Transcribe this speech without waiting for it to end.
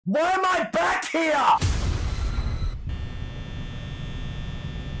Why am I back here?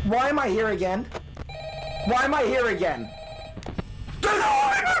 Why am I here again? Why am I here again?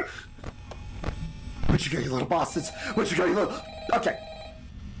 Where'd you go, you little bastards? Where'd you go, you little... Okay.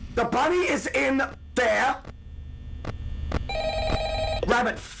 The bunny is in there.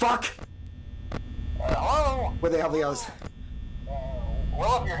 Rabbit, fuck. Hello? Where the hell are the others?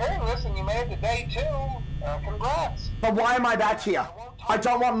 Well, if you're hearing this and you made it to day 2, congrats. But why am I back here? I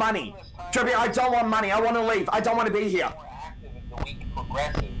don't want money. Trippy, I don't want money. I want to leave. I don't want to be here. More active as the week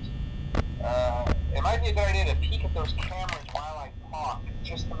progresses. It might be a good idea to peek at those cameras while I talk,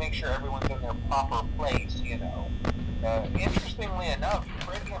 just to make sure everyone's in their proper place, you know. Interestingly enough,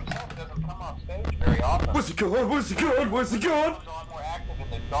 Freddy himself doesn't come off stage very often. What's it good? What's it good? What's it good? He's a lot more active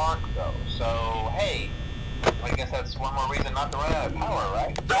in the dark, though, so, hey, I guess that's one more reason not to run out of power,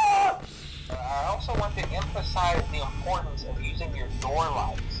 right? Ah! I also want to emphasize the importance of using your door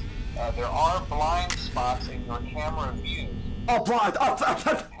lights. There are blind spots in your camera views. Oh, blind!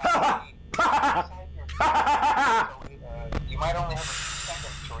 Oh, you might only have a few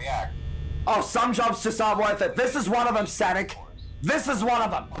seconds to react. oh, some jobs just aren't worth it. This is one of them, Static. This is one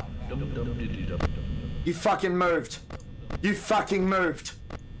of them. You fucking moved. You fucking moved.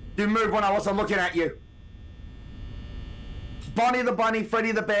 You moved when I wasn't looking at you. Bonnie the bunny,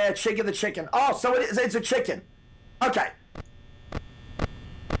 Freddy the bear, Chika the chicken. Oh, so it's a chicken. Okay.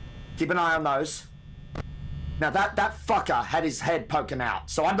 Keep an eye on those. Now that fucker had his head poking out,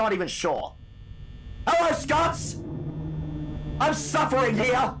 so I'm not even sure. Hello, Scots! I'm suffering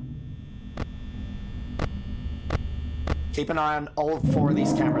here! Keep an eye on all 4 of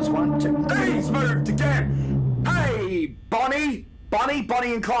these cameras. 1, 2. He's moved again! Hey, Bonnie! Bonnie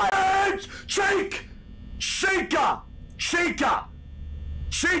and Clyde. Cheek! CHIKA! CHIKA!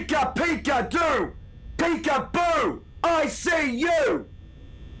 CHIKA, Pika, do! Peekaboo! I see you!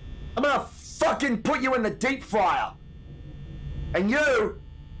 I'm gonna fucking put you in the deep fryer. And you...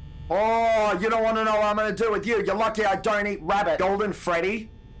 Oh, you don't want to know what I'm gonna do with you. You're lucky I don't eat rabbit. Golden Freddy?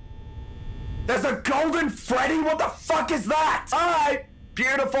 There's a Golden Freddy? What the fuck is that? Alright,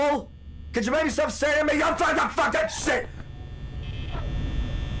 beautiful. Could you maybe stop saying to me? I'm trying to fucking shit!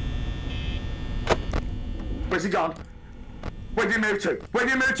 Where's he gone? Where have you moved to? Where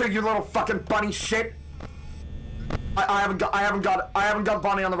have you moved to, you little fucking bunny shit? I haven't got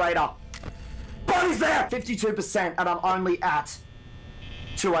Bonnie on the radar. Bonnie's there! 52% and I'm only at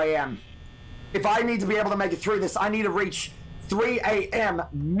 2 AM. If I need to be able to make it through this, I need to reach 3 AM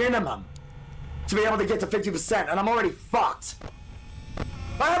minimum to be able to get to 50%, and I'm already fucked.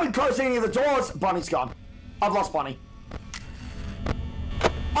 I haven't closed any of the doors. Bonnie's gone. I've lost Bonnie.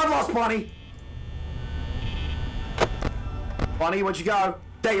 I've lost Bonnie. Bonnie, where'd you go?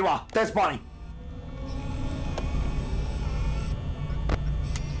 There you are. There's Bonnie.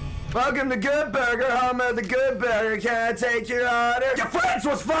 Welcome to Good Burger, home of the Good Burger. Can I take your order? Your friends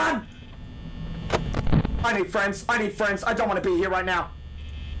was fun! I need friends. I need friends. I don't want to be here right now.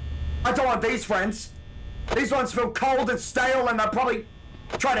 I don't want these friends. These ones feel cold and stale and they'll probably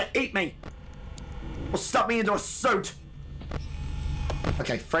try to eat me. Or stuff me into a suit.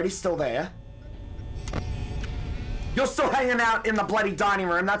 Okay, Freddy's still there. You're still hanging out in the bloody dining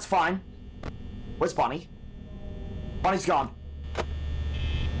room, that's fine. Where's Bonnie? Bonnie's gone.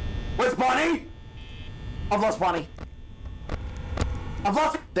 Where's Bonnie? I've lost Bonnie. I've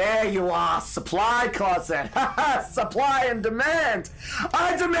lost... There you are, supply closet. Haha, supply and demand.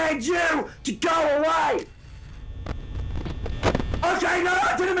 I demand you to go away. Okay, no,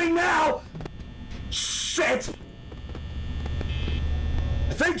 I didn't mean now. Shit.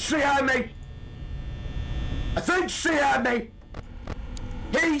 I think she had me. I think she had me.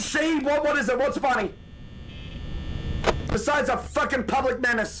 He, she, what is it? What's Bonnie? Besides a fucking public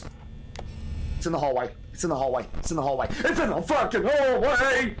menace. It's in the hallway. It's in the hallway. It's in the hallway. It's in the fucking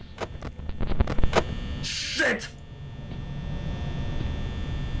hallway! Shit!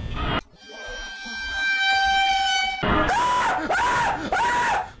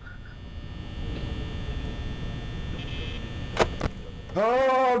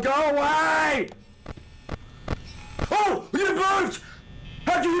 Oh, go away! Oh, you moved!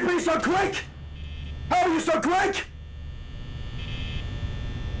 How can you be so quick? How are you so quick?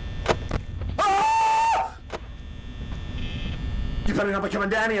 Ah! You better not be coming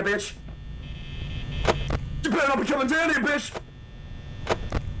down here, bitch. You better not be coming down here, bitch.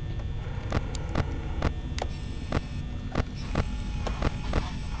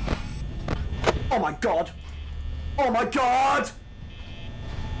 Oh my god. Oh my god!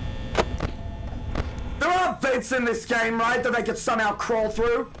 There are vents in this game, right, that they could somehow crawl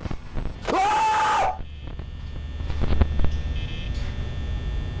through? Ah!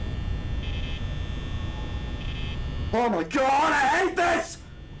 Oh my god, I hate this!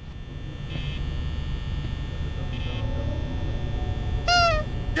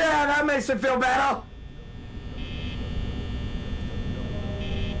 Yeah, that makes me feel better.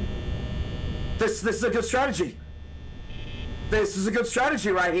 This is a good strategy. This is a good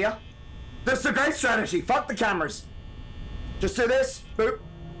strategy right here. This is a great strategy. Fuck the cameras. Just do this. Boop.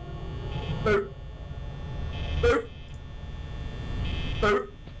 Boop. Boop. Boop.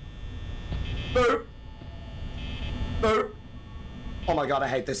 Boop. Boop. Oh my god, I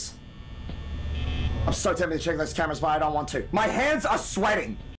hate this. I'm so tempted to check those cameras, but I don't want to. My hands are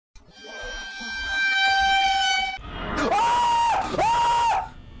sweating. Ah!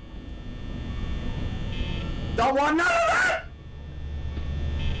 Ah! Don't want none of that!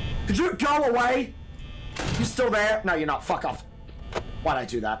 Could you go away? You still there? No, you're not. Fuck off. Why'd I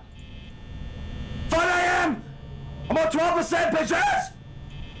do that? 5 AM! I'm on 12%, bitches!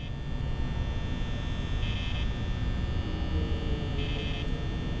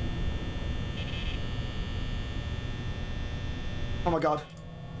 Oh my god.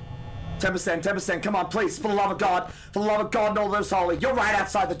 10%, 10%, come on, please, for the love of God. For the love of God and all that is holy. You're right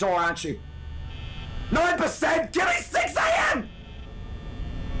outside the door, aren't you? 9%, give me 6 AM!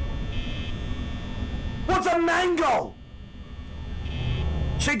 What's a mango?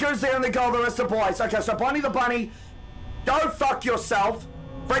 Chico's the only girl, the rest are boys. Okay, so Bonnie the Bunny, go fuck yourself.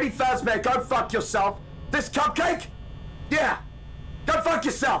 Freddy Fazbear, go fuck yourself. This cupcake? Yeah, go fuck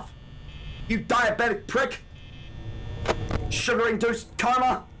yourself. You diabetic prick. Sugar-induced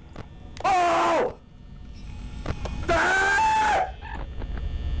coma. Oh! Ah!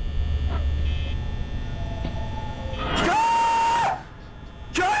 Ah!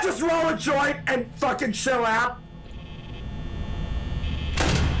 Can I just roll a joint and fucking chill out?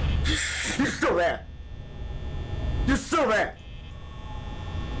 You're still there. You're still there.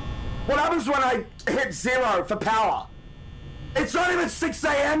 What happens when I hit 0 for power? It's not even 6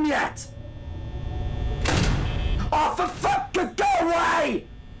 AM yet. Oh, for fuck, go away!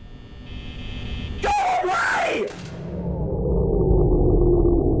 Go away!